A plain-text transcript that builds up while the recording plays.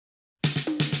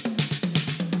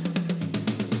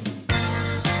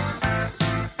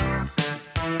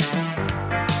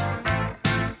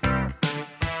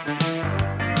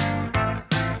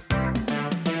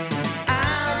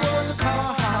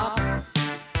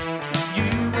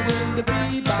the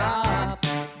bebop.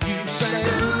 You say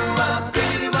doo-wop,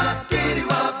 diddy-wop,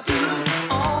 diddy-wop, doo.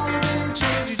 All of them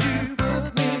changes you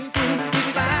put me through.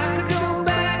 If I could go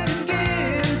back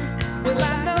again, well,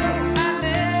 I know I'd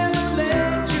never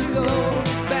let you go.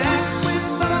 Back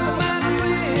with all my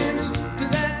friends to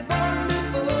that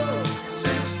wonderful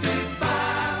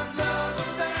 65 love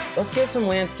affair. Let's get some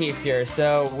landscape here.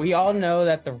 So we all know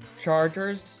that the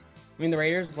the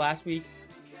Raiders last week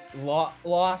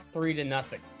lost 3-0.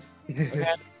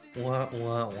 Okay?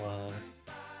 Wah.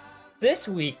 This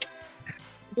week,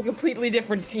 a completely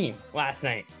different team last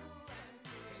night.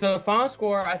 So the final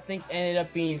score, I think, ended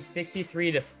up being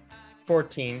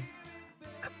 63-14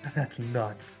 That's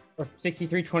nuts. or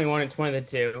 63-21. It's one of the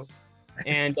two.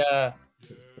 And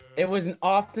it was an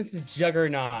offensive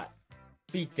juggernaut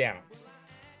beatdown.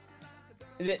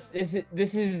 This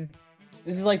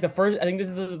is like the first. I think this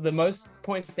is the most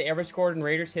points they ever scored in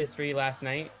Raiders history. Last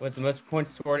night was the most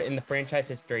points scored in the franchise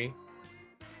history.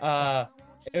 It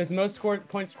was the most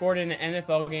points scored in an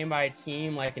NFL game by a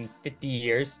team like in 50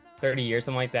 years, 30 years,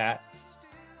 something like that.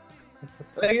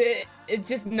 Like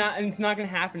it's not going to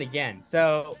happen again.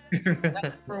 So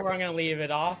that's where I'm going to leave it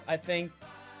off. I think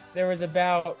there was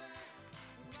about,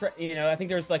 I think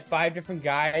there was like 5 different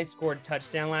guys scored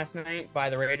touchdown last night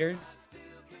by the Raiders.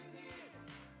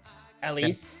 At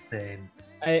least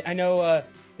I know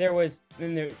there was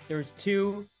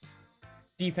 2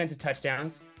 defensive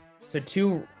touchdowns, so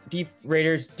 2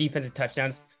 Raiders defensive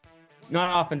touchdowns,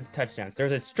 not offensive touchdowns. There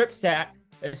was a strip sack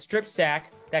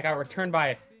that got returned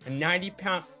by a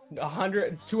 90-pound,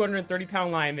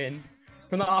 230-pound lineman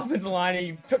from the offensive line, and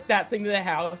he took that thing to the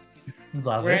house.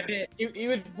 Love it. He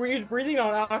was breathing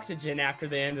on oxygen after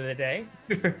the end of the day.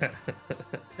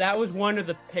 That was one of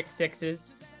the pick sixes.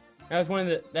 That's one of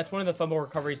the fumble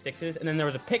recovery sixes, and then there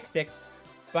was a pick six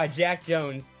by Jack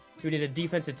Jones, who did a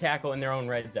defensive tackle in their own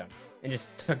red zone and just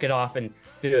took it off and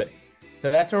did it.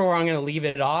 So that's where I'm going to leave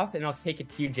it off, and I'll take it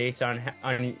to you, Jason,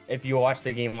 on if you watched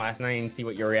the game last night and see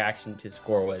what your reaction to the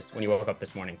score was when you woke up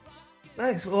this morning.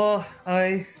 Nice. Well,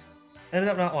 I ended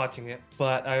up not watching it,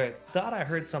 but I thought I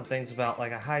heard some things about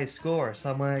like a high score. So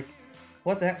I'm like,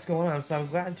 what the heck's going on? So I'm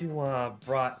glad you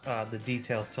brought the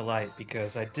details to light,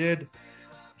 because I did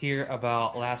hear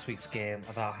about last week's game,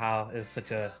 about how it's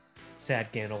such a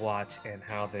sad game to watch and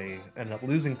how they ended up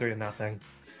losing 3-0,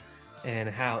 and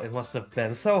how it must have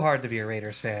been so hard to be a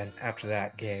Raiders fan after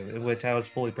that game, in which I was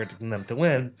fully predicting them to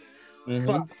win.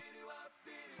 Mm-hmm.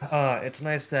 But it's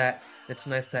nice that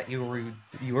you were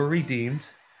redeemed,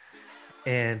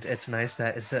 and it's nice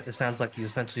that it sounds like you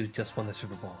essentially just won the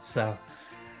Super Bowl. So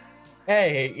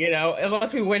Hey,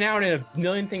 unless we win out and a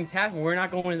million things happen, we're not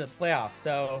going to the playoffs.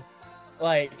 So,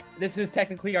 this is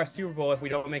technically our Super Bowl if we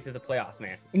don't make it to the playoffs,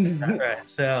 man. that's right.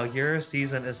 So your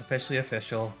season is officially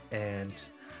official, and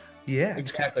yeah,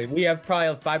 Exactly. We have probably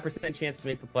a 5% chance to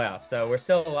make the playoffs, so we're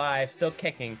still alive, still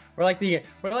kicking. We're like the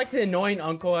annoying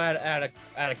uncle at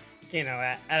a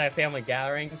family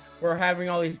gathering. We're having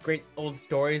all these great old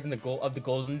stories in the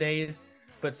golden days,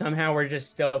 but somehow we're just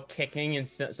still kicking and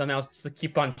somehow still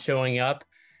keep on showing up.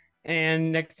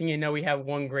 And next thing you know, we have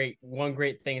one great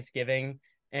Thanksgiving,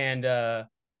 and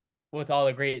with all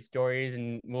the great stories,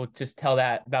 and we'll just tell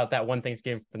about that one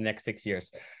Thanksgiving for the next 6 years.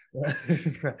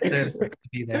 There's to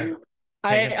be there.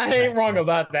 I ain't wrong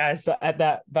about that.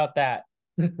 About that.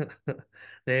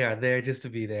 They are there just to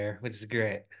be there, which is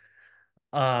great.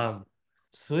 Um,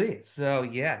 Sweet. So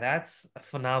yeah, that's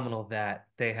phenomenal that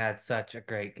they had such a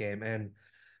great game, and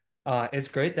it's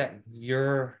great that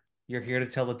you're here to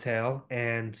tell the tale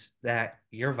and that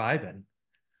you're vibing.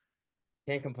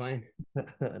 Can't complain.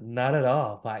 Not at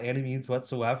all, by any means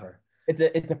whatsoever. It's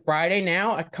a Friday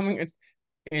now.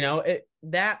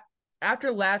 That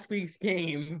after last week's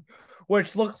game,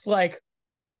 which looks like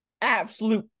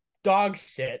absolute dog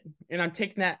shit, and I'm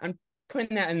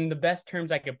putting that in the best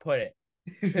terms I could put it.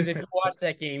 Because if you watch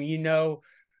that game,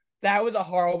 that was a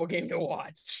horrible game to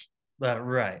watch.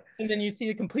 Right. And then you see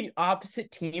the complete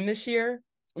opposite team this year.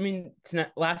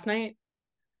 Last night,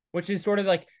 which is sort of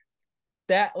like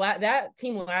that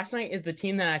team last night is the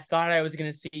team that I thought I was going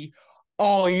to see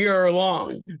all year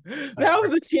long. That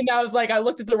was the team that was like, I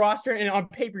looked at the roster and on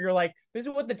paper, you're like, this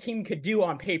is what the team could do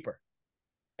on paper.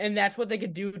 And that's what they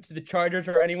could do to the Chargers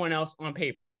or anyone else on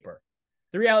paper.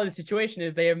 The reality of the situation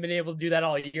is they haven't been able to do that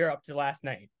all year up to last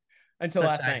night. Until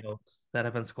last night. That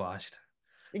have been squashed.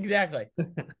 Exactly.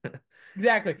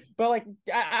 Exactly. But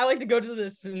I like to go to the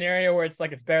scenario where it's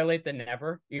like it's better late than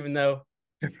never, even though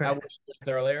I wish it was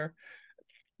earlier.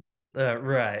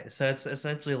 Right. So it's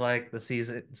essentially like the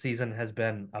season has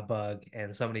been a bug,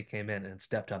 and somebody came in and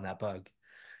stepped on that bug,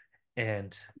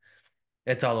 and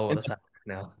it's all over the side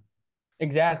now.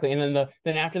 Exactly. And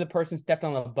then after the person stepped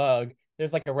on the bug,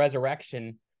 there's like a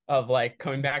resurrection of like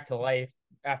coming back to life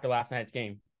after last night's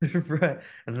game. Right.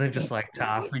 And then just like,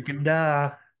 ta freaking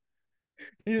da.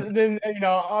 Then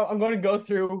I'm going to go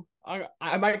through.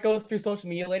 I might go through social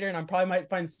media later, and I probably might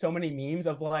find so many memes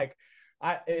of like,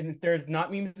 and if there's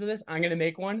not memes of this, I'm gonna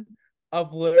make one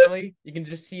of literally you can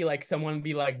just see like someone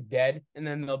be like dead, and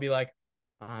then they'll be like,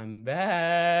 "I'm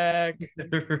back."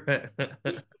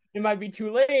 It might be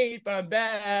too late, but I'm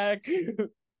back.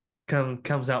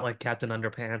 Comes out like Captain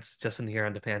Underpants, just in here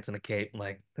underpants and a cape,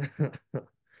 like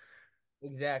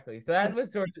Exactly. So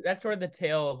that's sort of the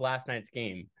tale of last night's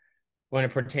game when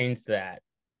it pertains to that.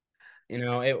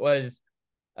 It was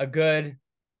a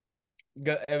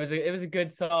it was a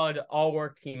good solid all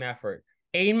work team effort.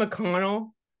 Aiden McConnell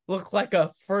looked like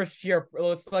a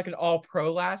looks like an all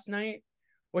pro last night,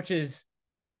 which is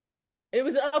it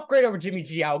was an upgrade over Jimmy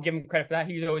G. I'll give him credit for that.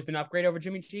 He's always been an upgrade over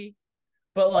Jimmy G.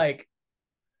 But like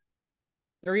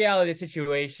the reality of the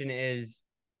situation is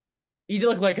he did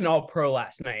look like an all pro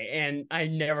last night, and I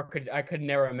could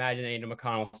never imagine Aiden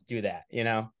McConnell to do that.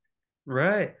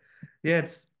 right. Yeah,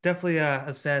 it's definitely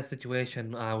a sad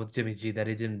situation with Jimmy G that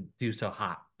he didn't do so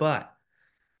hot, but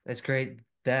it's great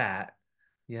that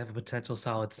you have a potential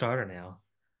solid starter now,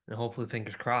 and hopefully,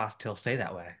 fingers crossed, he'll stay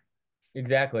that way.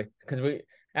 Exactly. Because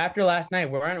after last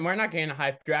night, we're not getting a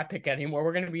high draft pick anymore.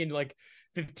 We're gonna be in like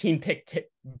 15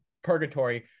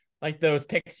 purgatory, like those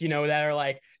picks, that are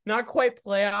like not quite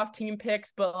playoff team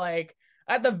picks, but like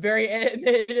at the very end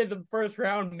of the first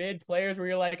round mid players where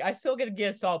you're like, I still gonna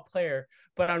get a solid player,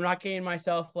 but I'm not getting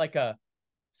myself like a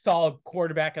solid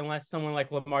quarterback unless someone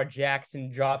like Lamar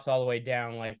Jackson drops all the way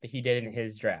down like he did in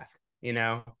his draft.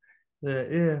 Yeah.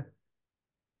 So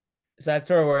that's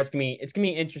sort of where it's gonna be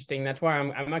interesting. That's why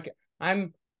I'm not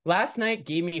I'm last night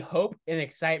gave me hope and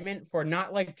excitement for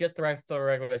not like just the rest of the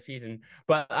regular season,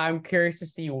 but I'm curious to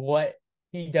see what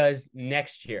he does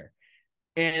next year.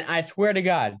 And I swear to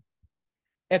God,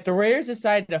 if the Raiders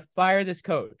decide to fire this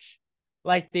coach,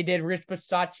 like they did Rich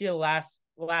Bisaccia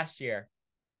last year,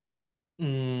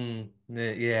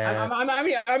 Yeah. I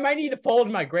mean, I might need to fold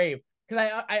in my grave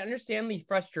because I understand the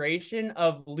frustration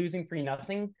of losing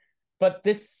 3-0, but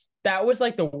that was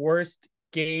like the worst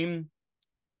game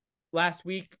last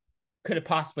week could have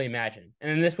possibly imagined,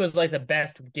 and this was like the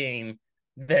best game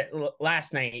that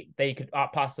last night they could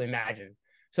possibly imagine.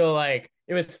 So like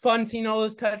it was fun seeing all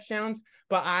those touchdowns,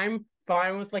 but I'm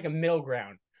fine with like a middle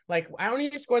ground. Like I don't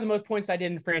need to score the most points I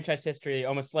did in franchise history,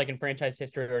 almost like in franchise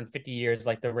history or in 50 years,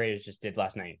 like the Raiders just did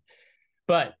last night.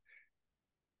 But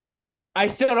I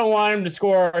still don't want him to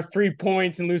score 3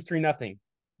 points and lose 3-0.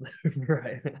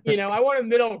 Right. I want a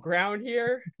middle ground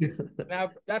here. Now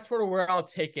that's sort of where I'll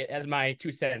take it as my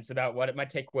 2 cents about what my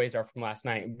takeaways are from last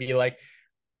night. Be like,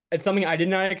 it's something I did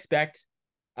not expect.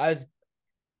 I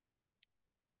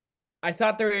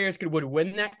thought the Raiders would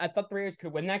win that. I thought the Raiders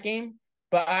could win that game,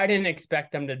 but I didn't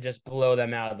expect them to just blow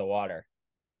them out of the water.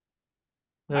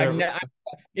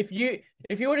 If you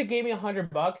would have gave me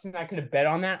 $100 and I could have bet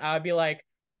on that, I'd be like,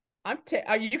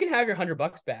 you can have your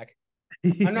 $100 back.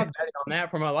 I'm not betting on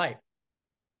that for my life.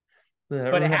 But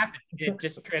it Right. happened. It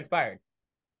just transpired.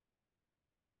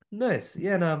 Nice.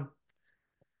 Yeah, and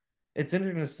it's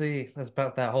interesting to see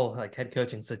about that whole like head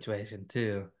coaching situation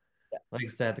too. Like I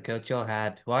said, the coach y'all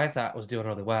had, who I thought was doing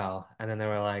really well, and then they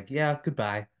were like, "Yeah,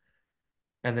 goodbye."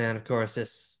 And then, of course,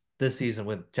 this season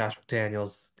with Josh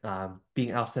McDaniels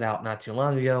being ousted out not too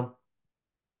long ago.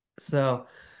 So,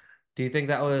 do you think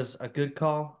that was a good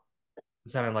call?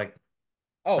 It sounded like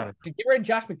Oh, sounded. to get rid of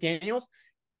Josh McDaniels,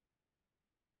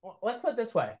 let's put it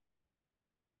this way.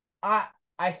 I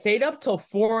I stayed up till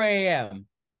 4 a.m.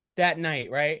 that night,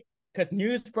 right? Because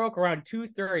news broke around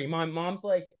 2:30. My mom's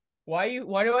like, why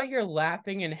do I hear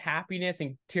laughing and happiness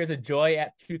and tears of joy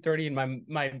at 2:30 in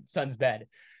my son's bed?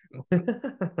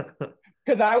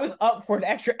 Because I was up for an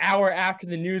extra hour after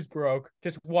the news broke,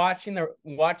 just watching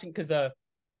because if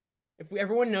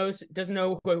everyone doesn't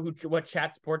know what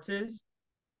Chat Sports is,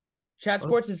 Chat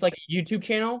Sports is like a YouTube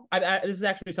channel. This is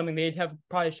actually something they'd have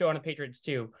probably a show on the Patriots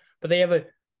too, but they have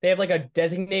like a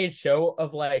designated show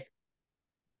of like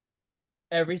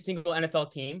every single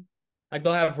NFL team. Like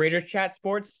they'll have Raiders Chat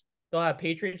Sports, they'll have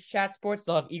Patriots Chat Sports,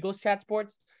 they'll have Eagles Chat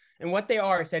Sports, and what they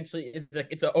are essentially is like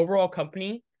it's an overall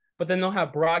company, but then they'll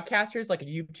have broadcasters like a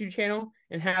YouTube channel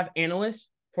and have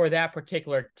analysts for that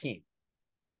particular team.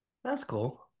 That's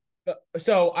cool.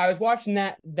 So I was watching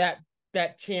that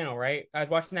channel, right? I was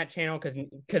watching that channel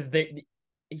because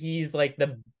he's like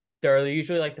they're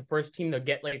usually like the first team to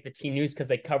get like the team news because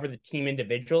they cover the team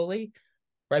individually,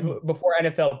 right? Hmm. Before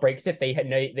NFL breaks it, they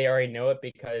already know it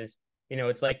because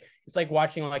It's like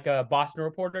watching like a Boston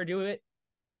reporter do it.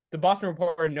 The Boston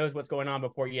reporter knows what's going on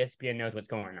before ESPN knows what's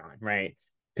going on, right?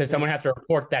 Because Yeah. someone has to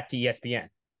report that to ESPN,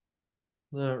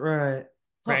 Right.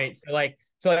 Huh. right?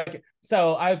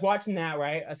 So I was watching that,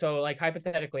 right? So like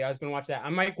hypothetically, I was going to watch that. I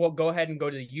might go ahead and go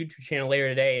to the YouTube channel later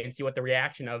today and see what the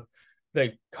reaction of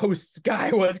the host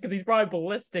guy was because he's probably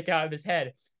ballistic out of his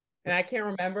head. And I can't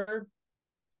remember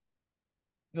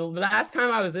the last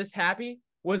time I was this happy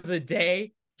was the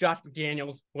day Josh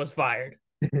McDaniels was fired.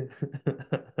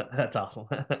 That's awesome.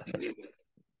 So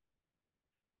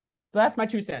that's my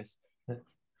 2 cents.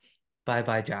 Bye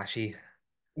bye, Joshy.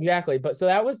 Exactly. But so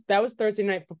that was Thursday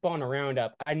night football in a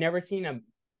roundup. I never seen a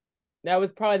that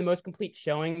was probably the most complete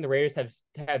showing the Raiders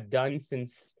have done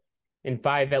since in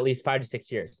at least 5 to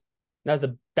 6 years. That was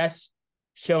the best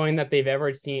showing that they've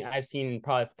ever seen. I've seen in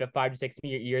probably 5 to 6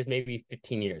 years, maybe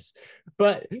 15 years.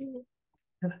 But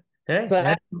Hey, so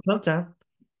that sometime.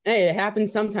 hey, it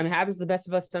happens sometimes. It happens to the best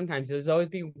of us sometimes. There's always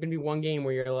going to be one game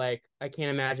where you're like, I can't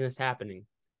imagine this happening.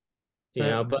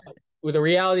 Uh, But with the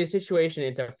reality of the situation,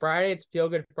 it's a Friday. It's Feel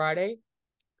Good Friday.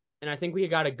 And I think we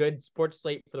got a good sports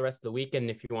slate for the rest of the weekend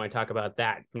if you want to talk about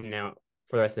that from now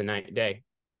for the rest of the night day.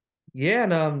 yeah,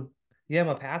 and yeah,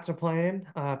 my Pats are playing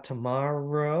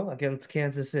tomorrow against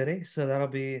Kansas City, so that'll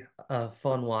be a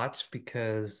fun watch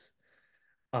because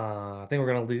I think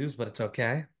we're gonna lose, but it's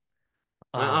okay.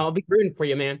 Um, I'll be rooting for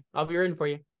you, man. I'll be rooting for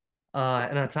you.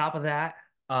 and on top of that,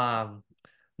 um,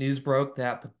 news broke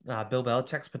that Bill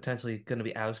Belichick's potentially going to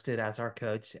be ousted as our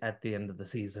coach at the end of the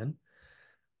season.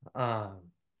 Um,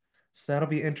 so that'll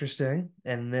be interesting.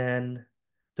 And then,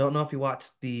 don't know if you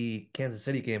watched the Kansas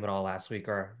City game at all last week,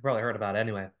 or probably heard about it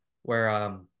anyway,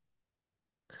 where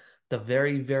the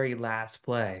very, very last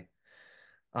play,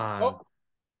 Oh, um,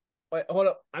 wait, hold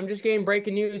up. I'm just getting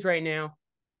breaking news right now.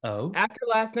 oh, After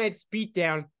last night's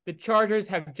beatdown, the Chargers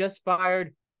have just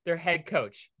fired their head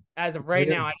coach. As of right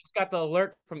now, really? I just got the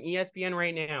alert from ESPN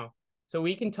right now. So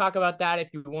we can talk about that if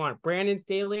you want. Brandon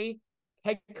Staley,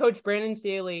 head coach Brandon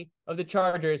Staley of the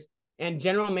Chargers, and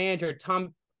general manager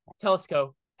Tom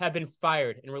Telesco have been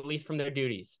fired and released from their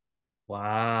duties.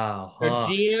 Wow, Their huh?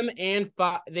 GM and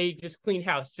they just cleaned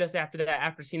house just after that,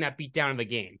 after seeing that beatdown of the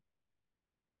game.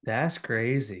 That's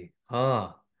crazy,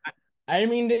 huh? I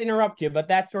didn't mean to interrupt you, but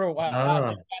that's sort of what I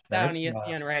Ah, just got that on that's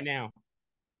ESPN right now.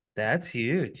 that's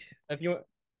huge. If you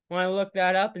want to look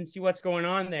that up and see what's going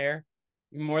on there,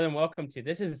 you're more than welcome to.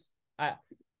 This is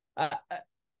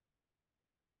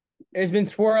there's been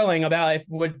swirling about if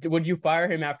would you fire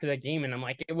him after the game, and I'm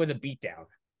like, it was a beatdown.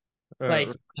 Like,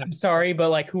 I'm sorry, but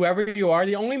like whoever you are,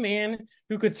 the only man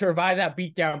who could survive that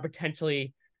beatdown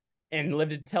potentially and live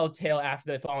to tell tale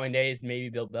after the following day is maybe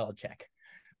Bill Belichick.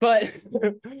 But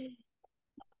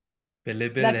Billy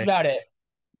that's Billy. about it.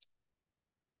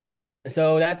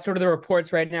 So that's sort of the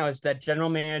reports right now is that general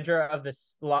manager of the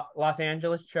Los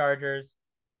Angeles Chargers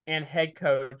and head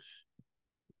coach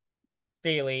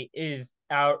Staley is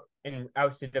out and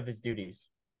ousted of his duties.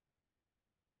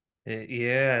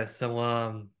 Yeah,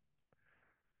 so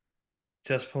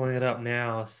just pulling it up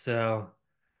now. So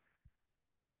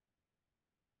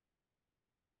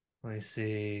let me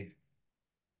see.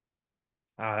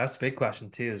 That's a big question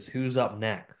too, is who's up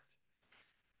next?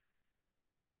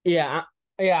 Yeah,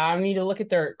 yeah, I need to look at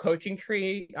their coaching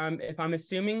tree. If I'm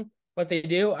assuming what they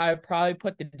do, I would probably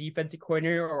put the defensive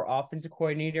coordinator or offensive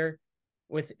coordinator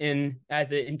within as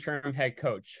the interim head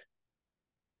coach.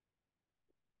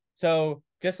 So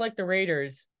just like the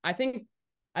Raiders, I think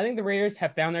the Raiders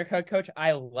have found their head coach.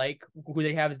 I like who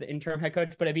they have as the interim head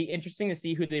coach, but it'd be interesting to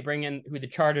see who they bring in, who the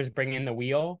Chargers bring in the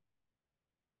wheel,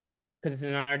 because it's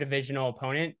another divisional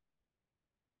opponent,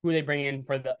 who they bring in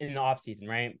for the in the offseason,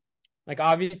 right? Like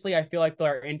obviously, I feel like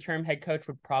their interim head coach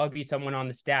would probably be someone on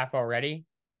the staff already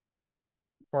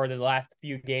for the last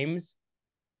few games.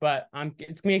 But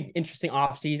it's gonna be an interesting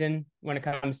offseason when it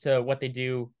comes to what they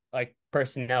do, like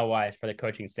personnel wise for the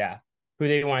coaching staff, who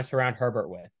they want to surround Herbert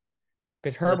with.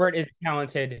 Because Uh, Herbert is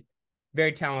talented,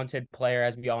 very talented player,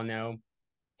 as we all know.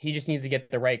 He just needs to get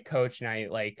the right coach. And I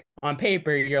like on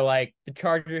paper, you're like the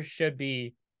Chargers should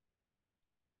be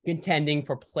contending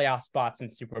for playoff spots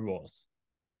and Super Bowls.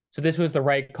 So this was the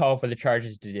right call for the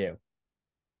Chargers to do.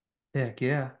 Heck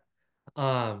yeah.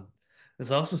 Um,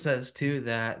 this also says too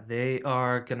that they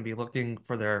are going to be looking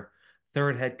for their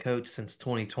third head coach since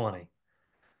 2020.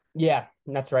 Yeah,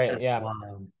 that's right. That's Yeah,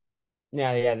 wild.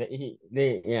 yeah.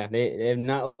 They have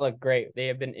not looked great. They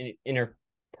have been in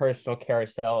interpersonal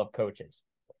carousel of coaches.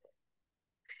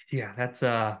 Yeah, that's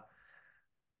a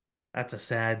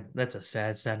sad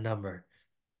number.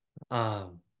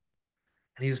 Um,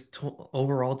 and he's t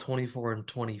overall 24 and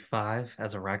 25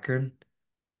 as a record.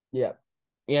 Yeah.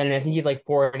 Yeah, and I think he's like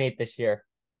 4-8 this year.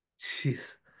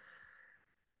 Jeez.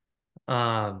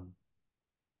 Um,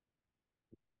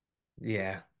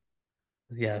 yeah.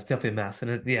 Yeah, it's definitely a mess.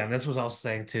 And this was also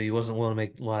saying too, he wasn't willing to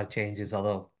make a lot of changes,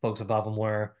 although folks above him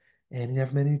were, and he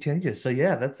never made any changes. So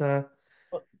yeah, that's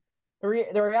But the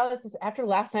reality is, after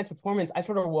last night's performance, I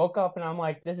sort of woke up and I'm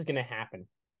like, this is gonna happen.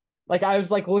 Like I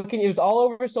was like looking, it was all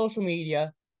over social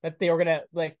media that they were gonna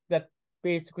like that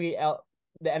basically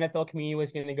the NFL community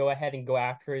was gonna go ahead and go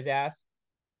after his ass.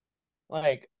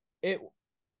 Like it,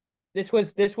 this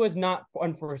was not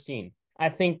unforeseen. I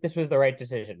think this was the right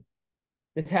decision.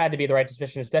 This had to be the right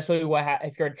decision, especially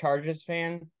if you're a Chargers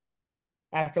fan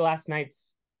after last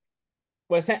night's.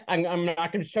 I'm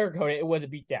not going to sugarcoat it. It was a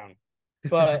beatdown,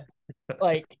 but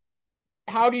like,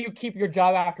 how do you keep your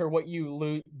job after what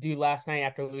you do last night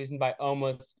after losing by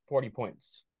almost 40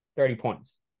 points, 30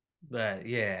 points?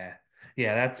 yeah.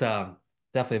 Yeah, that's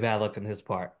definitely a bad look on his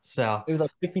part. So It was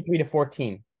like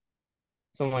 63-14,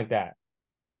 something like that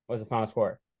was the final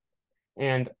score,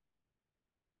 and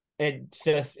it's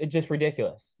just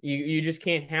ridiculous. You just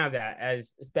can't have that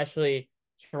as especially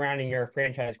surrounding your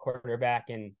franchise quarterback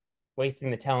and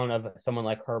wasting the talent of someone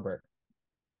like Herbert.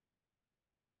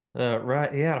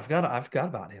 right, yeah, I forgot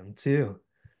about him too.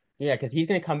 Yeah, because he's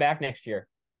going to come back next year.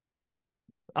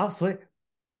 Oh, sweet.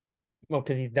 Well,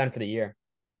 because he's done for the year.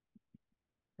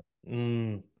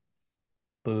 Mm,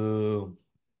 boo.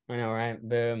 I know, right?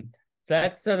 Boom. So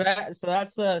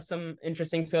that's some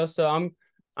interesting stuff. So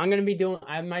I'm gonna be doing.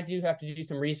 I might do have to do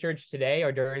some research today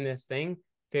or during this thing,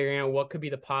 figuring out what could be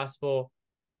the possible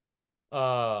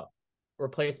uh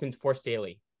replacement for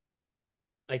Staley.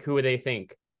 Like who would they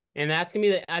think? And that's gonna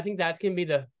be the. I think that's gonna be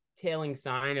the tailing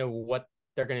sign of what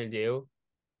they're gonna do,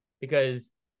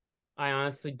 because I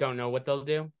honestly don't know what they'll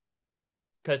do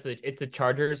because it's the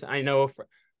Chargers. I know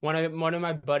one of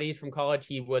my buddies from college.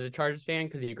 He was a Chargers fan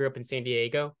because he grew up in San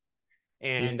Diego.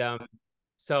 Yeah. And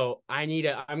so I'm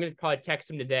gonna probably text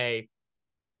him today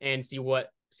and see what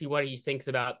he thinks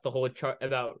about the whole chart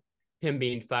about him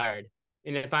being fired.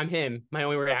 And if I'm him, my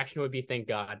only reaction would be thank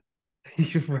God.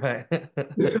 You're right.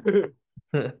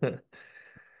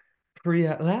 Free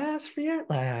at last, free at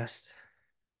last.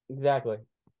 Exactly.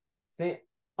 Say,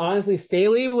 honestly,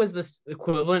 Staley was the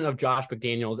equivalent of Josh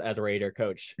McDaniels as a Raider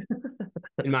coach,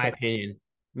 in my opinion.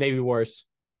 Maybe worse.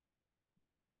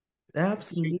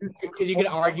 Absolute. Because you could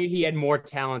argue he had more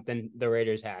talent than the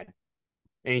Raiders had,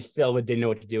 and he still didn't know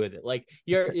what to do with it. Like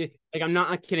like I'm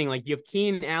not kidding. Like you have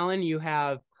Keenan Allen, you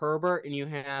have Herbert, and you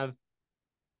have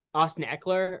Austin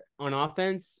Eckler on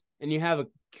offense, and you have a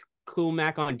cool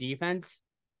Mac on defense.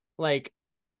 Like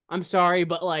I'm sorry,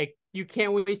 but like you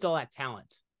can't waste all that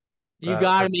talent. You Uh,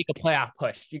 got to make a playoff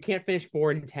push. You can't finish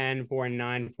 4-10,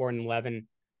 4-9, 4-11.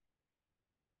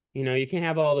 You can't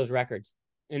have all those records,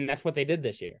 and that's what they did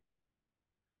this year.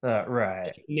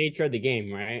 right. Nature of the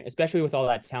game, right? Especially with all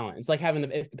that talent. It's like having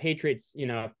if the Patriots,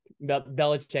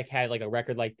 Belichick had like a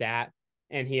record like that,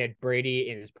 and he had Brady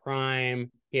in his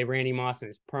prime, he had Randy Moss in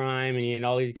his prime, and he had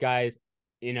all these guys,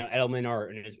 Edelman are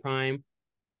in his prime.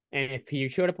 And if he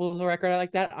showed up with a record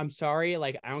like that, I'm sorry,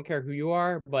 like I don't care who you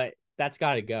are, but that's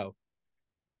got to go.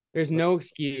 There's no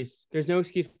excuse. There's no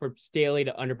excuse for Staley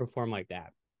to underperform like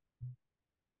that.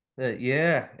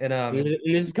 Yeah, and And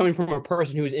this is coming from a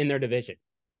person who's in their division.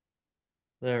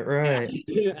 And right.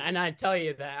 and I tell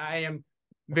you that I am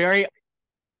very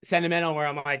sentimental where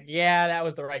I'm like, yeah, that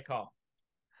was the right call.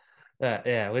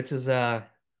 Yeah, which is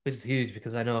huge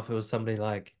because I know if it was somebody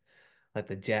like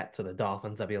the Jets or the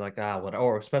Dolphins, I'd be like, ah, what,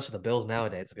 or especially the Bills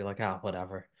nowadays, I'd be like, ah,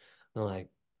 whatever. And like,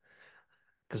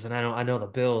 because then I know the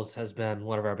Bills has been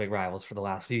one of our big rivals for the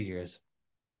last few years,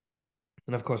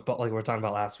 and of course, but like we were talking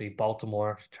about last week,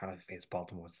 Baltimore trying to face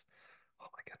Baltimore's. Oh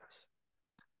my goodness.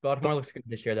 Baltimore looks good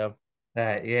this year, though.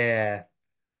 Yeah.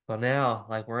 But now,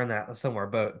 like we're in that similar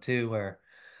boat too, where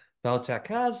Belichick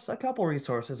has a couple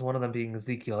resources, one of them being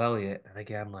Ezekiel Elliott, and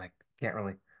again, like can't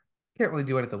really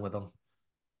do anything with him.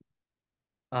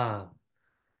 Um,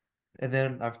 and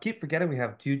then I keep forgetting we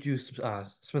have Juju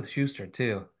Smith-Schuster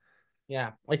too.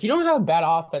 Yeah, like you don't have a bad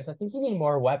offense. I think you need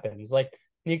more weapons. Like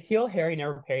N'Keal Harry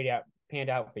never panned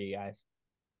out for you guys.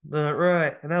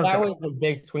 Right, and that was That definitely was a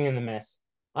big swing and the miss.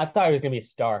 I thought he was gonna be a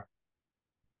star.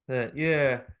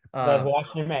 yeah. I was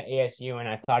watching him at ASU and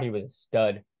I thought he was a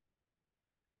stud.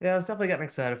 Yeah, I was definitely getting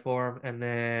excited for him, and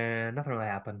then nothing really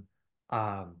happened.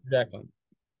 Exactly.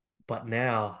 But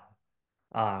now,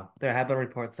 there have been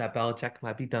reports that Belichick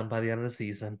might be done by the end of the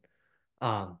season.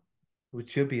 Um,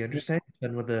 which should be interesting. He's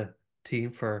been with the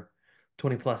team for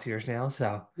 20 plus years now.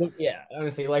 So Well, yeah,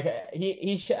 honestly, like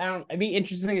he should. I don't. It'd be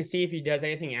interesting to see if he does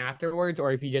anything afterwards,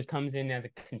 or if he just comes in as a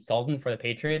consultant for the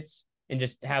Patriots and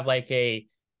just have like a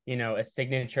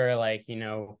signature, like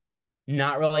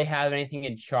not really have anything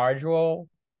in charge role,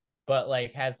 but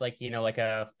like has like like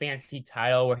a fancy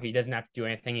title where he doesn't have to do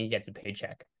anything and he gets a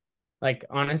paycheck. Like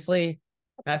honestly,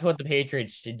 that's what the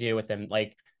Patriots should do with him.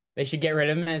 Like they should get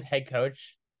rid of him as head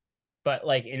coach, but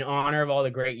like in honor of all the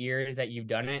great years that you've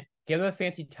done it, give him a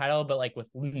fancy title, but like with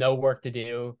no work to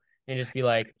do, and just be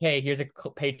like, hey, here's a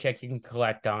paycheck you can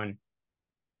collect on.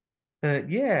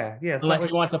 yeah, it's not Unless like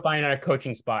he wants to find another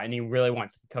coaching spot and he really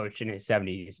wants to coach in his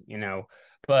 70s.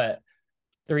 But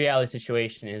the reality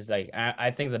situation is like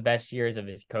I think the best years of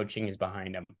his coaching is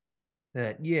behind him.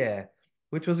 yeah,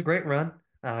 which was a great run.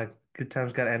 Good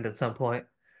times got to end at some point,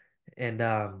 and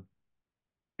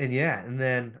yeah, and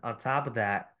then on top of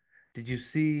that, did you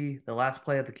see the last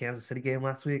play of the Kansas City game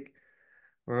last week,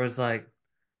 where it was Oh, like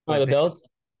the they Bills?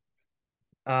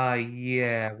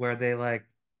 yeah, where they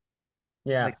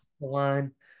Yeah. like the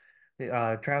line.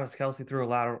 Travis Kelce threw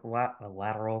a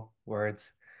lateral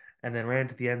words, and then ran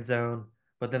to the end zone.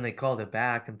 But then they called it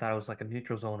back and thought it was like a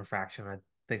neutral zone infraction. I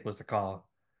think was the call.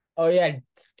 Oh yeah.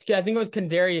 I think it was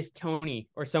Kadarius Tony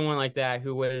or someone like that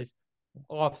who was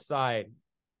offside.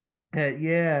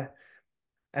 Yeah,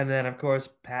 and then of course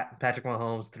Patrick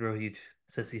Mahomes threw a huge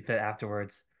sissy fit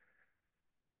afterwards,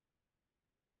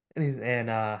 and he's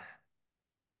and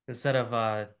instead of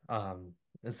uh um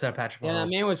instead of Patrick Yeah, that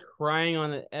Mahomes, man was crying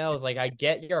on the L's. Like, I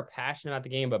get you're passionate about the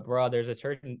game, but bro, there's a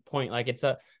certain point. Like, it's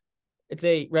a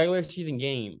regular season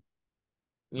game,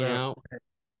 you uh, know.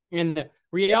 And the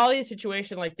reality of the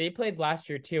situation, like they played last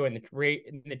year too, and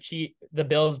the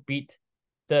Bills beat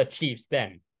the Chiefs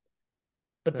then.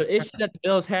 But the issue that the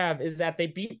Bills have is that they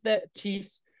beat the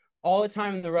Chiefs all the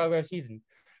time in the regular season,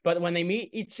 but when they meet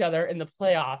each other in the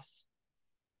playoffs,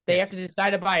 they yeah, have to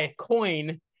decide to buy a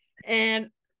coin, and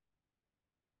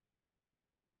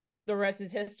the rest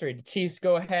is history. The Chiefs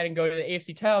go ahead and go to the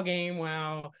AFC title game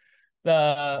while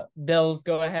the Bills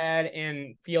go ahead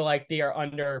and feel like they are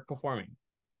underperforming.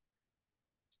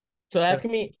 So that's that,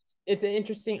 gonna be it's an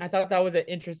interesting. I thought that was an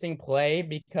interesting play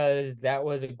because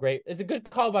it's a good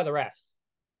call by the refs,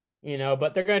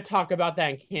 but they're gonna talk about that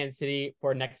in Kansas City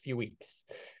for the next few weeks.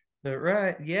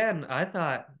 right, yeah, and I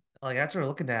thought like after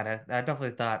looking at it, I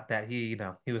definitely thought that he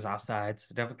was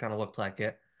offsides. It definitely kind of looked like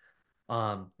it.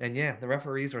 And yeah, the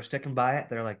referees were sticking by it.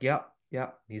 They're like, "Yep,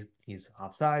 yep, he's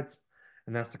offsides,"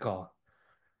 and that's the call.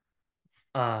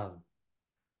 Um,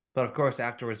 but of course,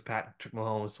 afterwards, Patrick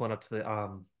Mahomes went up to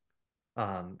the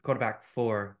quarterback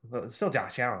for well, it's still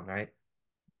Josh Allen, right?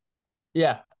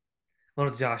 Yeah, Went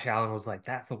up to Josh Allen was like,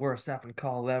 "That's the worst effing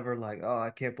call ever!" Like, "Oh,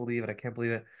 I can't believe it! I can't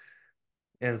believe it!"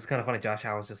 And it's kind of funny. Josh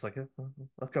Allen was just like,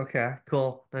 Okay,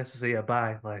 cool, nice to see you,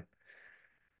 bye." Like,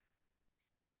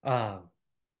 um,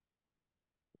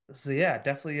 so yeah,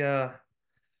 definitely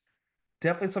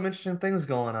some interesting things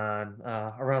going on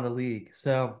around the league.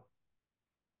 So.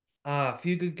 A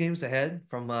few good games ahead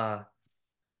for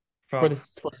from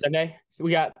this for Sunday. So we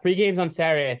got 3 games on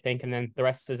Saturday, I think, and then the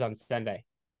rest is on Sunday.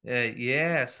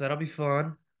 yeah, so that'll be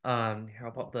fun. How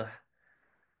about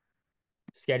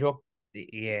Schedule.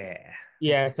 yeah.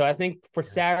 Yeah, so I think for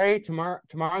Saturday,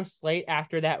 tomorrow's slate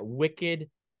after that wicked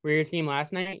Raiders game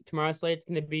last night, tomorrow's slate's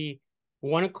going to be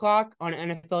 1 o'clock on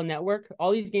NFL Network.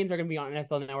 All these games are going to be on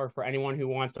NFL Network for anyone who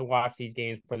wants to watch these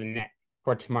games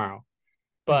for tomorrow.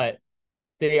 But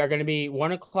they are going to be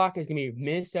 1 o'clock is going to be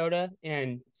Minnesota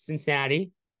and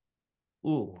Cincinnati.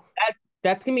 Ooh.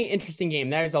 That's going to be an interesting game.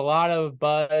 There's a lot of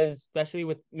buzz, especially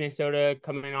with Minnesota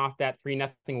coming off that 3-0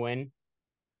 win,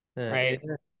 Yeah. right?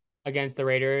 Against the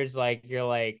Raiders. Like you're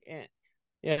like,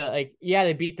 yeah, like yeah,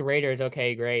 they beat the Raiders.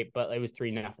 Okay, great, but it was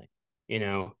 3-0. You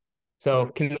know, so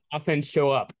can the offense show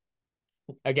up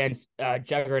against a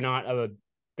juggernaut of a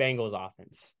Bengals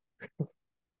offense?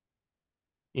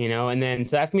 And then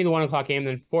so that's gonna be the 1 o'clock game.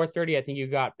 Then 4:30, I think you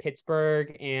got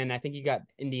Pittsburgh, and I think you got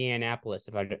Indianapolis,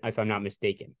 if I'm not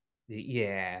mistaken.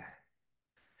 Yeah.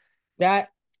 That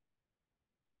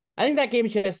I think that game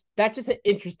is that's just an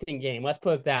interesting game. Let's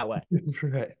put it that way.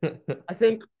 Right. I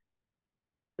think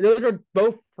those are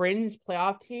both fringe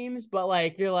playoff teams, but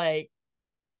like you're like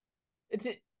it's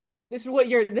this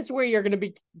is where you're gonna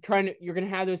be you're gonna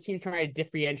have those teams trying to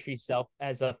differentiate yourself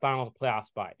as a final playoff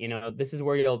spot. This is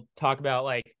where you'll talk about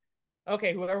like,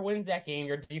 okay, whoever wins that game,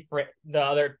 the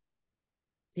other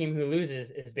team who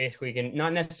loses is basically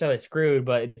not necessarily screwed,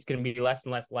 but it's gonna be less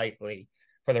and less likely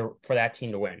for that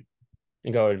team to win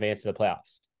and go advance to the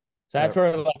playoffs. So that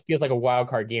sort of like feels like a wild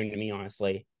card game to me,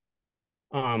 honestly.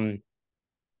 Um,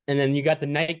 And then you got the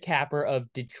nightcapper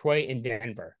of Detroit and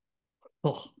Denver.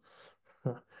 Oh,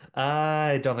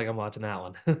 I don't think I'm watching that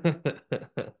one.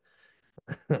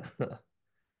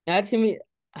 That's gonna be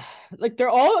like they're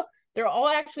all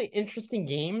actually interesting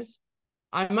games.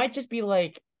 I might just be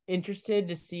like interested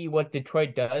to see what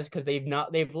Detroit does because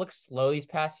they've looked slow these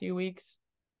past few weeks.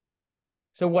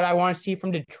 So what I want to see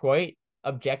from Detroit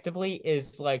objectively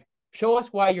is like show us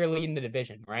why you're leading the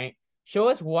division, right? Show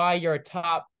us why you're a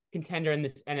top contender in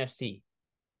this NFC.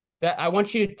 That I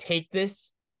want you to take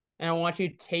this and I want you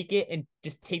to take it and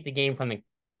just take the game from the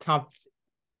top,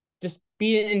 just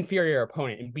beat an inferior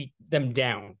opponent and beat them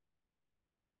down.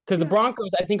 Because the Yeah. Broncos,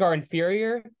 I think, are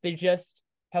inferior. They just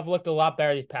have looked a lot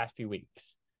better these past few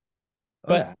weeks. Oh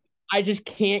But yeah. I just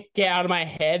can't get out of my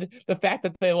head the fact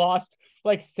that they lost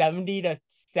like 70 to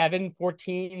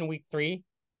 7-14 in week 3.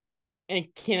 And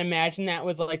can't imagine that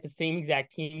was like the same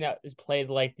exact team that was played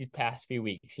like these past few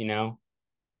weeks, you know?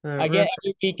 I Real get quick.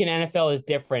 every week in NFL is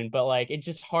different, but like it's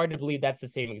just hard to believe that's the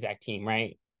same exact team,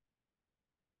 right?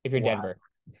 If you're Wow. Denver.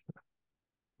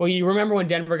 Well, you remember when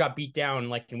Denver got beat down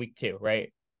like in week 2,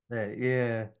 right?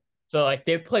 Yeah. So like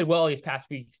they've played well these past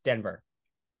weeks, Denver.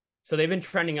 So they've been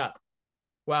trending up.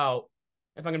 Well,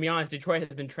 if I'm gonna be honest, Detroit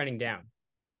has been trending down.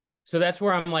 So that's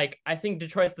where I'm like, I think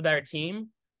Detroit's the better team.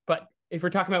 But if we're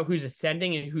talking about who's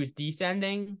ascending and who's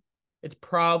descending, it's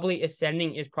probably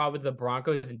ascending is probably the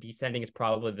Broncos and descending is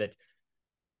probably the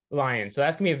Lions. So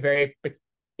that's gonna be a very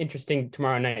interesting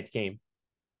tomorrow night's game,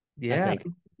 I Yeah. think.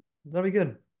 That'll be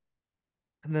good.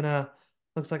 And then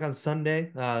looks like on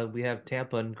Sunday, we have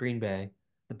Tampa and Green Bay,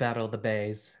 the Battle of the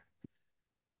Bays.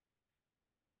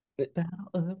 Battle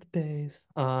of the Bays.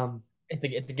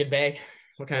 It's a good bay.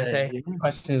 What can I say? Yeah. The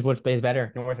question is which bay is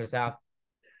better, north or south?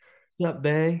 What's up,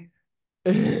 Bay?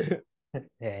 Hey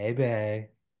Hey, Bay.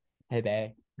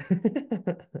 bay.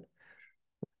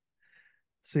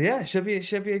 So yeah, should be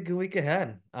a good week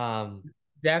ahead.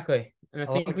 Exactly. And I like,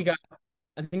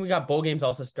 I think we got bowl games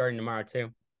also starting tomorrow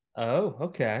too. oh,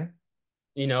 okay.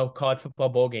 You know, college football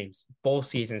bowl games. Bowl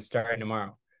season starting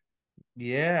tomorrow.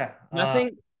 Yeah.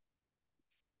 Nothing.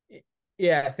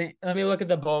 Yeah, I think let me look at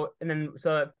the bowl and then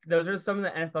so those are some of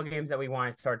the NFL games that we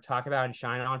want to start talk about and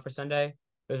shine on for Sunday.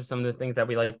 Those are some of the things that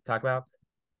we like to talk about.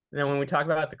 And then when we talk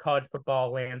about the college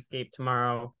football landscape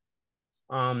tomorrow,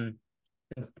 um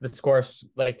the scores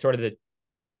like sort of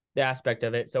the aspect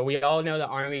of it. So we all know the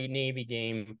Army Navy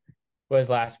game was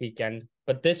last weekend,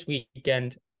 but this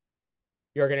weekend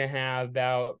you're gonna have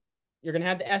about you're gonna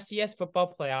have the FCS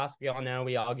football playoffs. We all know,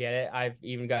 we all get it. I've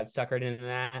even got suckered into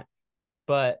that.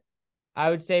 But I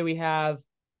would say we have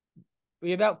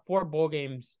about 4 bowl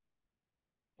games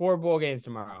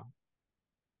tomorrow.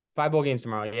 5 bowl games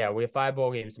tomorrow. Yeah, we have 5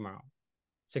 bowl games tomorrow.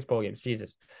 6 bowl games.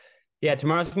 Jesus. Yeah,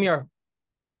 tomorrow's gonna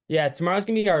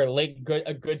be our late good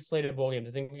a good slate of bowl games.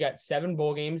 I think we got 7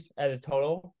 bowl games as a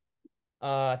total.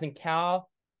 I think Cal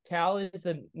is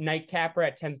the nightcapper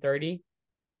at 10:30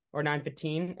 or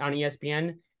 9:15 on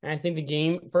ESPN. And I think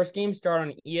the first game start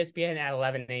on ESPN at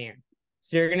 11 a.m.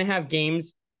 So you're gonna have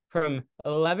games from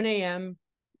 11 a.m.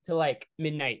 to like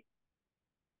midnight,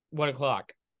 1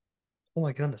 o'clock. Oh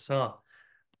my goodness. Oh.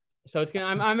 So it's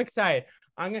gonna. I'm excited.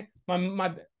 I'm gonna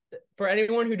my for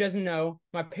anyone who doesn't know,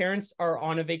 my parents are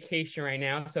on a vacation right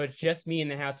now, so it's just me in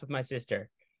the house with my sister.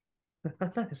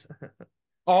 Nice.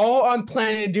 All I'm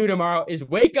planning to do tomorrow is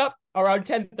wake up around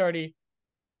 10:30,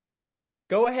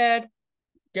 go ahead,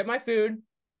 get my food,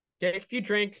 get a few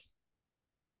drinks.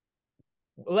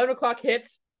 11 o'clock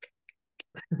hits,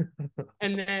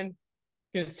 and then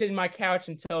gonna sit in my couch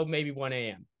until maybe 1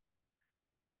 a.m.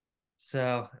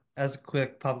 So, as a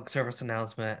quick public service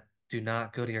announcement, do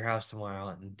not go to your house tomorrow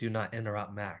and do not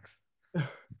interrupt Max.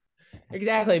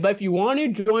 Exactly. But if you want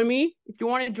to join me,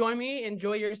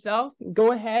 enjoy yourself,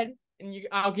 go ahead and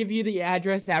I'll give you the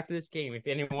address after this game if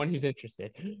anyone who's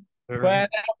interested. But at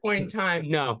that point in time,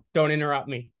 no, don't interrupt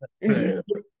me.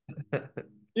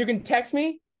 You can text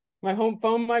me. My home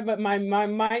phone might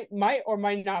or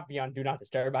might not be on do not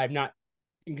disturb. I've not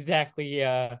exactly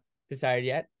decided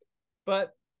yet.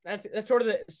 But that's sort of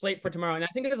the slate for tomorrow. And I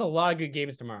think there's a lot of good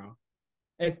games tomorrow.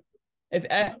 If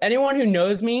anyone who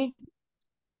knows me,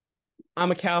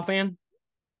 I'm a Cal fan.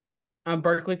 I'm a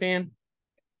Berkeley fan.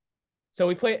 So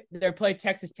they play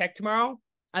Texas Tech tomorrow.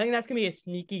 I think that's gonna be a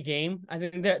sneaky game. I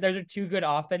think those are 2 good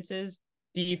offenses.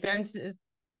 Defenses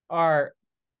are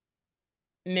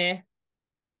meh,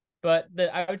 but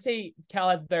I would say Cal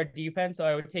has better defense, so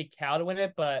I would take Cal to win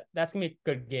it. But that's gonna be a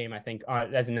good game, I think,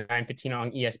 as a 9:15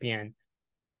 on ESPN.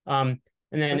 And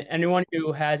then anyone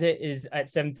who has it is at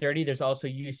 7:30. There's also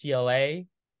UCLA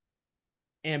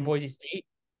and Boise State.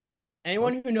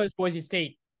 Anyone who knows Boise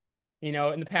State In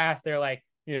the past, they're like,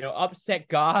 upset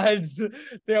gods.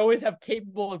 They always have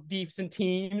capable, decent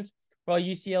teams, while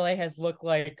UCLA has looked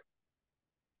like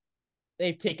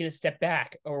they've taken a step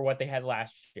back over what they had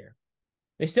last year.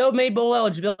 They still made bowl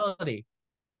eligibility,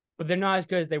 but they're not as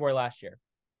good as they were last year. Yeah.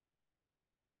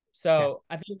 So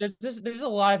I think there's a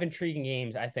lot of intriguing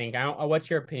games. I think. I don't. What's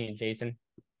your opinion, Jason?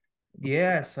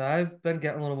 Yeah, so I've been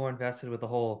getting a little more invested with the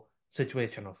whole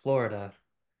situation of Florida,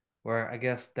 where I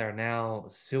guess they're now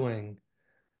suing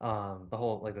the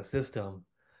whole like the system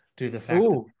due to the fact that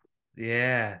Ooh,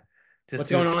 yeah, just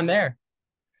what's going to on there?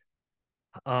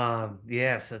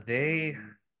 yeah, so they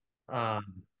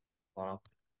um well,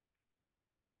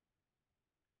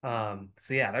 so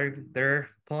yeah, they're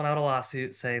pulling out a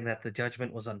lawsuit saying that the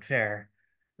judgment was unfair.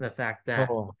 The fact that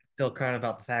Oh, still crying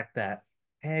about the fact that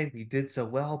hey, we did so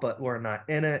well, but we're not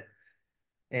in it.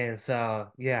 And so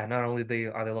yeah, not only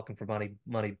are they looking for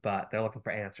money, but they're looking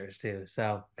for answers too.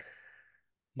 So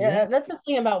yeah. yeah, that's the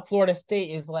thing about Florida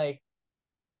State is like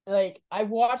I've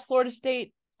watched Florida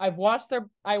State. I watched the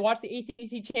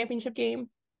ACC championship game.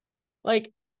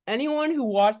 Like anyone who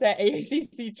watched that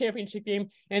ACC championship game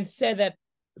and said that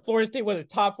Florida State was a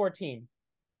top 14,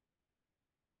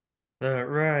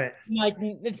 Right. like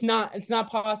it's not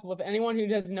possible. If anyone who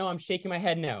doesn't know, I'm shaking my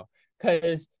head no,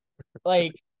 because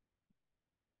like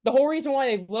the whole reason why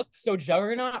they looked so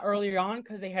juggernaut earlier on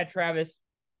because they had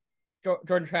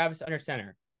Jordan Travis under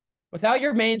center. Without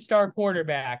your main star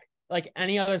quarterback, like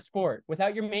any other sport,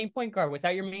 without your main point guard,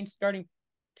 without your main starting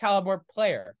caliber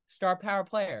player, star power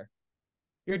player,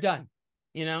 you're done.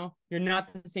 You're not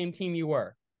the same team you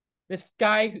were. This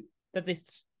guy that they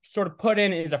sort of put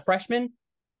in is a freshman,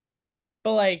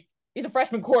 but like he's a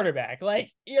freshman quarterback.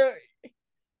 Like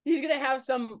he's gonna have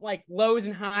some like lows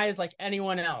and highs like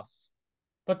anyone else.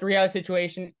 But the reality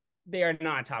situation, they are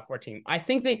not a top 14. I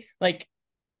think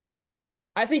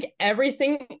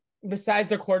everything besides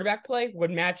their quarterback play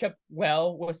would match up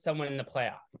well with someone in the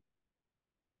playoff.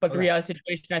 But the Okay. reality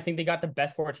situation, I think they got the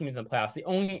best four teams in the playoffs.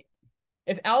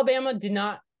 If Alabama did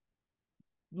not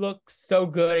look so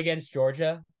good against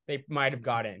Georgia, they might have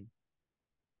got in.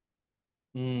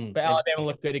 But And Alabama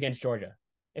looked good against Georgia.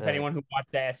 If uh, anyone who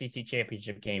watched the SEC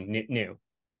championship game knew,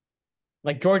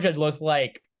 like Georgia looked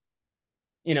like,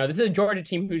 this is a Georgia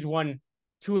team who's won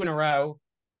two in a row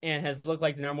and has looked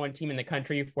like the number one team in the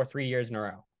country for 3 years in a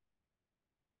row.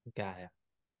 got it.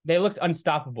 They looked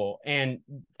unstoppable, and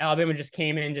Alabama just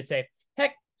came in and just say,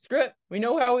 "Heck, screw it. We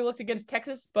know how we looked against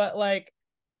Texas, but like,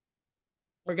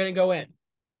 we're gonna go in."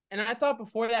 And I thought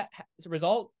before that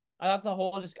result, I thought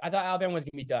Alabama was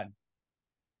gonna be done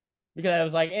because I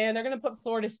was like, "And they're gonna put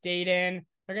Florida State in.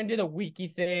 They're gonna do the weaky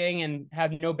thing and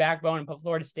have no backbone and put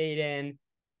Florida State in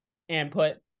and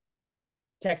put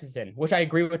Texas in," which I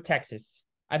agree with Texas.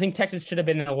 I think Texas should have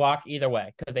been in a lock either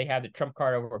way because they have the trump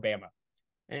card over Bama.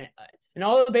 And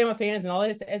all the Bama fans and all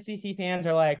the SEC fans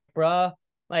are like, bruh,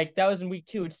 like that was in week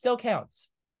 2. It still counts.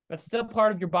 That's still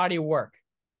part of your body of work.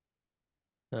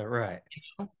 Right.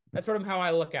 That's sort of how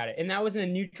I look at it. And that was in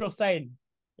a neutral site.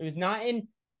 It was not in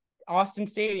Austin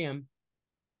Stadium.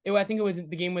 I think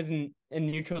the game was in a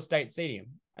neutral site stadium.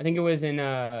 I think it was in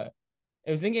I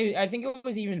think it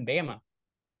was even Bama.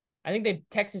 I think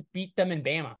Texas beat them in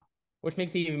Bama, which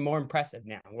makes it even more impressive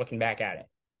now looking back at it.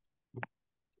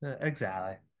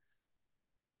 Exactly.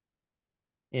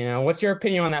 What's your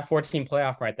opinion on that 14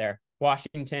 playoff right there?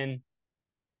 Washington,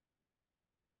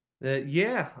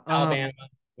 Yeah. Alabama.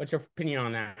 What's your opinion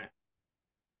on that?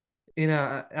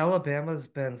 Alabama's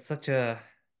been such a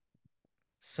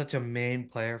main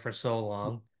player for so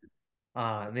long.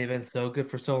 And they've been so good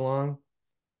for so long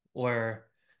where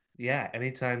yeah,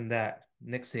 anytime that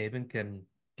Nick Saban can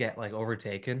get like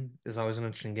overtaken is always an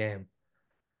interesting game.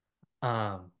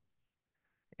 Um,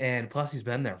 and plus he's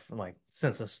been there for like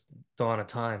since the dawn of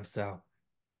time,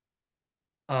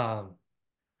 um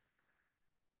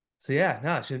so yeah,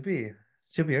 no, it should be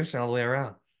interesting all the way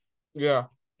around. Yeah.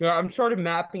 Yeah, I'm sort of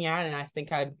mapping out, and I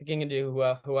think I'm beginning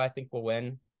to who I think will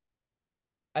win.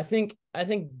 I think I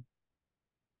think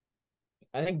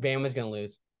I think Bama's gonna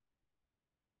lose.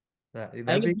 I That'd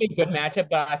think it's be gonna be a good matchup,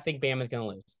 but I think Bama's gonna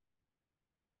lose.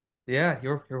 yeah,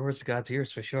 your words to God's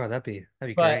ears for sure. That'd be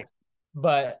But great.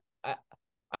 but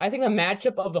I think the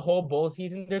matchup of the whole bowl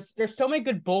season, there's so many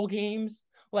good bowl games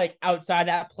like outside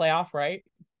that playoff, right?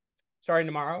 Starting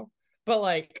tomorrow. But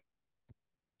like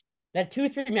that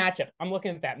 2-3 matchup, I'm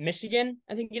looking at that. Michigan,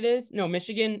 I think it is.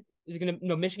 Michigan's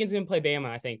gonna play Bama,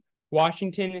 I think.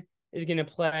 Washington is gonna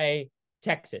play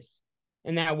Texas.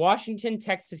 And that Washington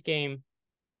Texas game,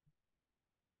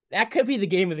 that could be the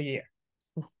game of the year.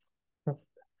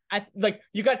 I like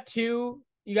you got two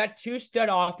you got two stud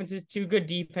offenses, two good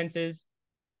defenses.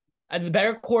 The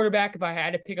better quarterback, if I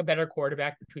had to pick a better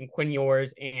quarterback between Quinn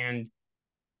Ewers and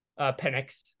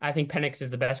Penix, I think Penix is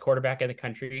the best quarterback in the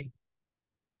country.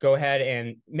 Go ahead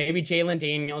and maybe Jalen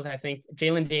Daniels. I think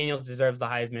Jalen Daniels deserves the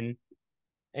Heisman,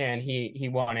 and he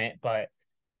won it. But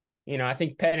I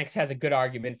think Penix has a good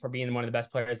argument for being one of the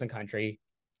best players in the country.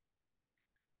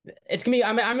 It's gonna be.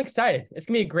 I'm excited. It's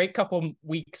gonna be a great couple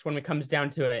weeks when it comes down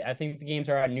to it. I think the games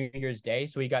are on New Year's Day,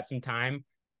 so we got some time,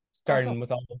 starting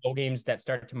with all the bowl games that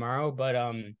start tomorrow. But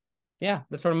yeah,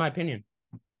 that's sort of my opinion.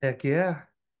 Heck yeah.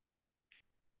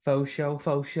 Faux show,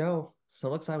 faux show. So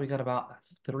it looks like we got about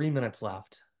 3 minutes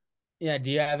left. Yeah.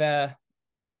 Do you have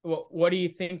what do you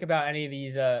think about any of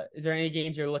these? Is there any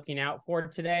games you're looking out for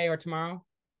today or tomorrow?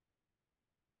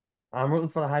 I'm rooting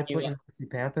for the High You Point like- University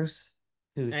Panthers.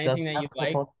 Who Anything doesn't that you have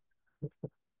like? football.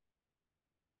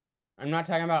 I'm not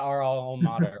talking about our alma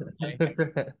mater.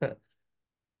 Okay?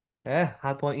 Yeah,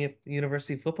 High Point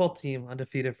University football team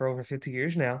undefeated for over 50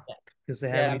 years now because they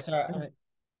Yeah, haven't. I'm sorry.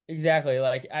 Exactly.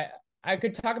 Like I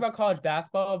could talk about college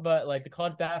basketball, but like the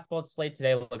college basketball slate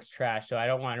today looks trash, so I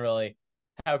don't want to really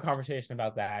have a conversation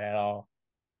about that at all.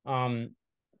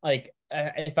 Like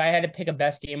if I had to pick a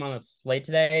best game on the slate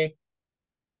today,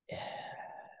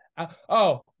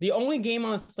 the only game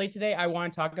on the slate today I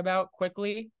want to talk about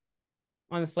quickly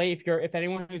on the slate, if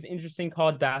anyone who's interested in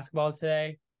college basketball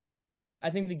today, I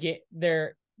think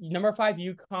their number 5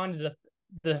 UConn,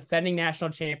 the defending national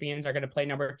champions, are going to play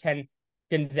number 10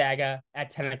 Gonzaga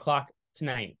at 10 o'clock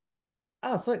tonight.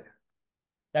 Oh, sweet.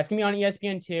 That's going to be on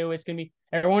ESPN2. It's going to be,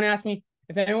 everyone asked me,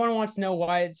 if anyone wants to know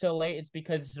why it's so late, it's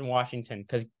because it's in Washington,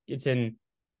 because it's in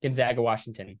Gonzaga,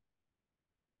 Washington.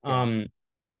 Yeah.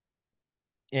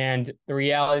 And the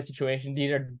reality situation, these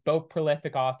are both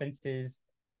prolific offenses.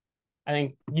 I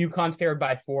think UConn's favored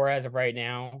by 4 as of right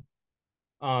now.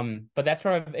 But that's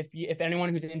sort of, if anyone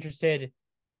who's interested,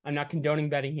 I'm not condoning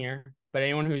betting here, but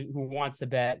anyone who wants to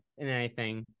bet in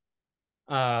anything,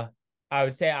 I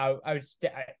would say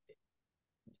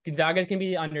Gonzaga's gonna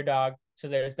be the underdog, so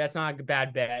that's not a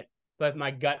bad bet. But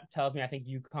my gut tells me I think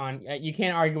UConn. You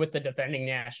can't argue with the defending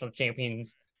national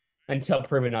champions until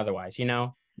proven otherwise.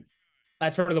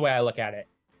 That's sort of the way I look at it.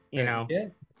 Yeah.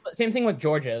 Same thing with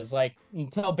Georgia. It's like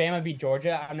until Bama beat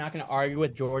Georgia, I'm not going to argue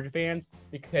with Georgia fans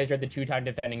because they're the 2-time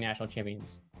defending national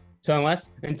champions. So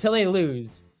until they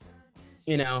lose,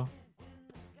 I'm not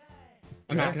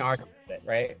going to argue with it,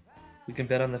 right? We can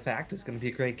bet on the fact it's going to be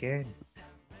a great game.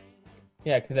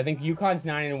 Yeah, because I think UConn's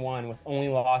 9-1 with only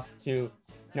lost to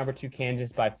number 2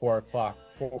 Kansas by 4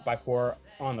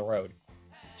 on the road.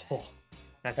 Oh,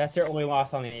 That's their only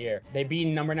loss on the year. They beat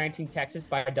number 19 Texas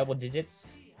by double digits.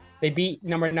 They beat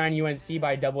number 9 UNC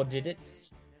by double digits,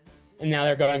 and now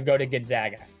they're going to go to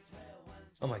Gonzaga.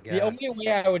 Oh my god! The only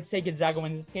way I would say Gonzaga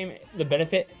wins this game, the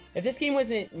benefit, if this game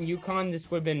wasn't UConn, this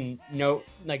would have been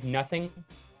nothing.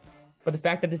 But the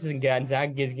fact that this is in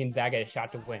Gonzaga gives Gonzaga a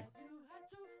shot to win.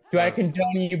 Do I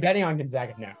condone you betting on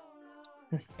Gonzaga? No.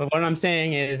 But what I'm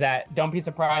saying is that don't be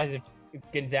surprised if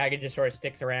Gonzaga just sort of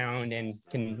sticks around and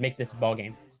can make this a ball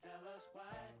game.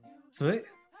 Sweet.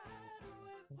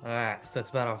 All right, so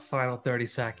it's about our final 30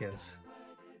 seconds.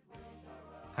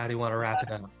 How do you want to wrap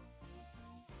it up?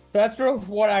 That's sort of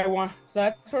what I want. So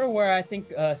that's sort of where I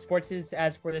think sports is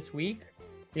as for this week.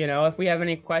 If we have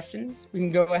any questions, we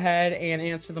can go ahead and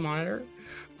answer the monitor.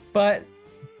 But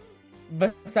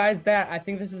besides that, I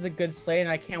think this is a good slate, and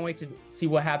I can't wait to see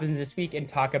what happens this week and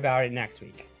talk about it next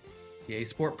week. Yay,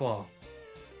 sport ball.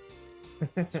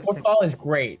 Sport ball is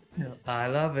great. I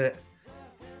love it.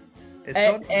 It's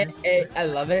I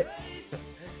love it.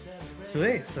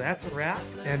 Sweet. So that's a wrap.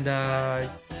 And yeah,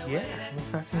 we'll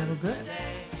talk to you in a bit.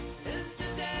 It's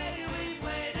the day we've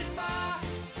waited for.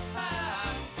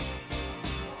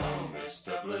 Oh,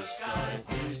 Mr. Blue Sky,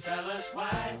 please tell us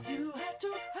why you had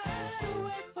to hide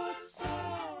away